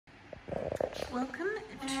Welcome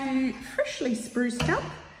to freshly spruced up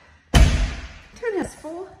townhouse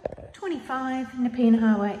 4, 25 Nepean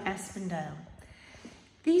Highway, Aspendale.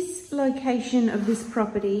 This location of this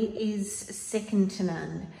property is second to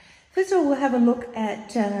none. First of all, we'll have a look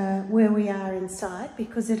at where we are inside,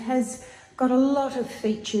 because it has got a lot of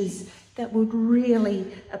features that would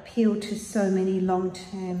really appeal to so many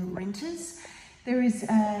long-term renters. There is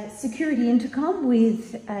a security intercom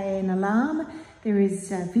with an alarm, there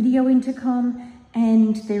is a video intercom,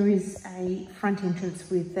 and there is a front entrance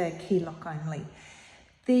with a key lock only.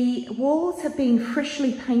 The walls have been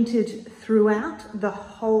freshly painted throughout the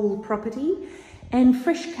whole property, and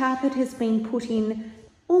fresh carpet has been put in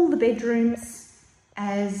all the bedrooms.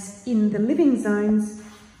 As in the living zones,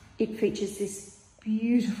 it features this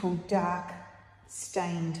beautiful dark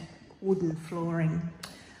stained wooden flooring.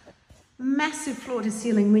 Massive floor to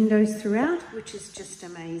ceiling windows throughout, which is just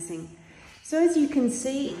amazing. So as you can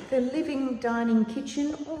see, the living, dining,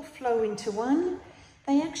 kitchen all flow into one.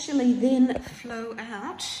 They actually then flow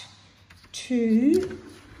out to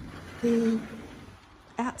the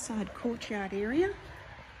outside courtyard area.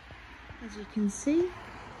 As you can see,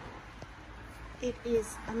 it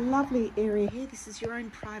is a lovely area here. This is your own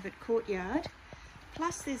private courtyard.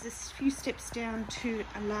 Plus there's a few steps down to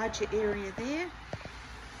a larger area there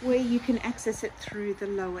where you can access it through the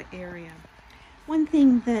lower area. One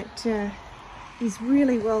thing that is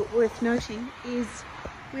really well worth noting is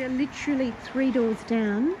we are literally 3 doors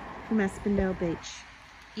down from Aspendale Beach.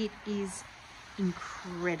 It is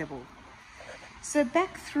incredible. So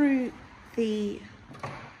back through the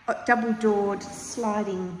double-doored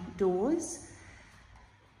sliding doors,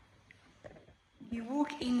 you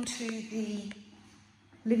walk into the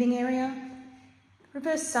living area,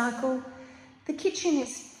 reverse cycle. The kitchen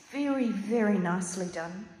is very, very nicely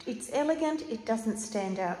done. It's elegant, it doesn't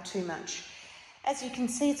stand out too much. As you can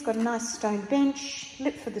see, it's got a nice stone bench,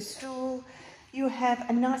 lip for the stool. You have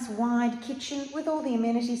a nice wide kitchen with all the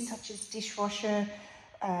amenities such as dishwasher,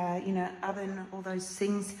 oven, all those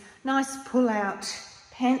things. Nice pull-out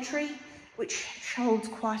pantry, which holds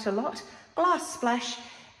quite a lot. Glass splash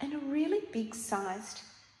and a really big-sized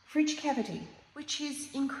fridge cavity, which is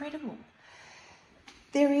incredible.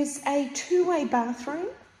 There is a two-way bathroom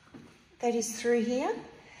that is through here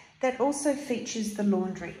that also features the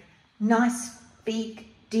laundry. Nice, big,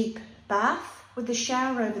 deep bath with a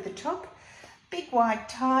shower over the top, big white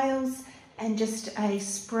tiles and just a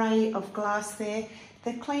spray of glass there.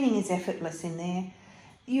 The cleaning is effortless in there.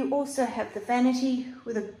 You also have the vanity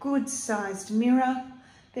with a good sized mirror.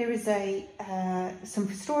 There is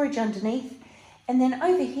some storage underneath, and then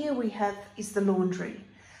over here we have is the laundry.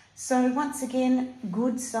 So once again,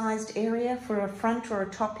 good sized area for a front or a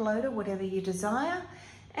top loader, whatever you desire,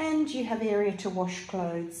 and you have area to wash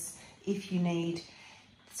clothes if you need.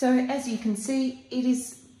 So as you can see, it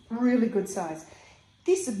is really good size.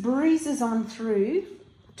 This breezes on through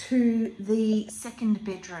to the second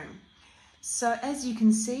bedroom. So as you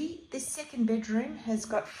can see, this second bedroom has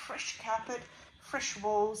got fresh carpet, fresh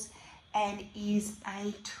walls, and is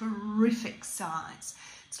a terrific size.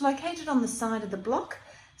 It's located on the side of the block,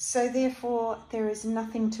 so therefore there is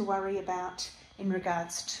nothing to worry about in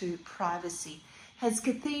regards to privacy. Has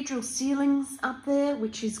cathedral ceilings up there,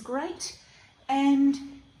 which is great. And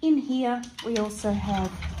in here, we also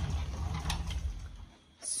have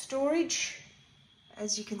storage,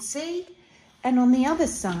 as you can see. And on the other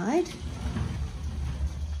side,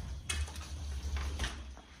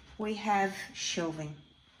 we have shelving.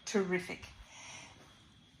 Terrific.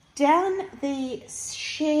 Down the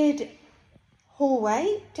shared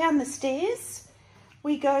hallway, down the stairs,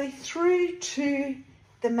 we go through to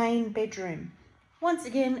the main bedroom. Once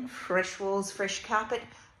again, fresh walls, fresh carpet,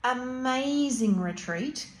 amazing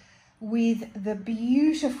retreat with the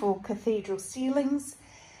beautiful cathedral ceilings.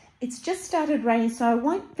 It's just started raining, so I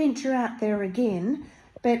won't venture out there again,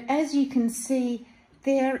 but as you can see,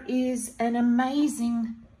 there is an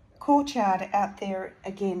amazing courtyard out there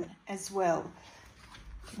again as well.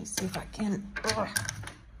 Let me see if I can.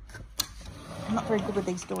 I'm not very good with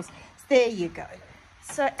these doors. There you go.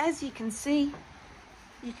 So as you can see,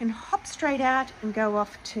 you can hop straight out and go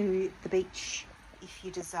off to the beach if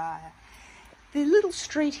you desire. The little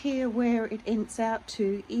street here where it ends out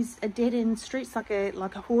to is a dead-end street. It's like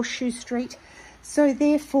a horseshoe street. So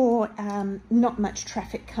therefore, not much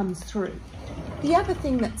traffic comes through. The other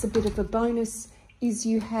thing that's a bit of a bonus is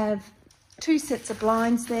you have 2 sets of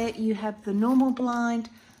blinds there. You have the normal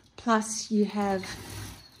blind, plus you have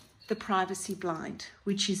the privacy blind,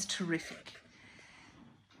 which is terrific.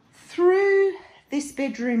 Through this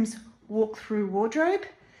bedroom's walk-through wardrobe,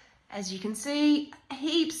 As you can see,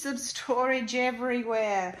 heaps of storage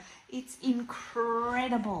everywhere. It's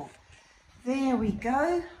incredible. There we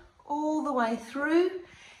go, all the way through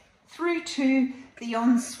to the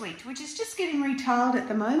ensuite, which is just getting retiled at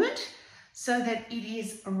the moment so that it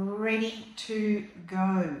is ready to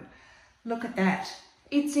go. Look at that.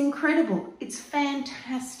 It's incredible. It's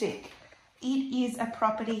fantastic. It is a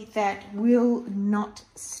property that will not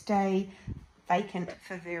stay vacant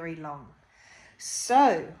for very long.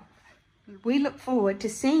 So we look forward to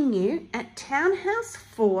seeing you at Townhouse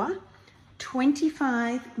 4,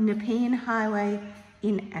 25 Nepean Highway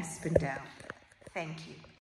in Aspendale. Thank you.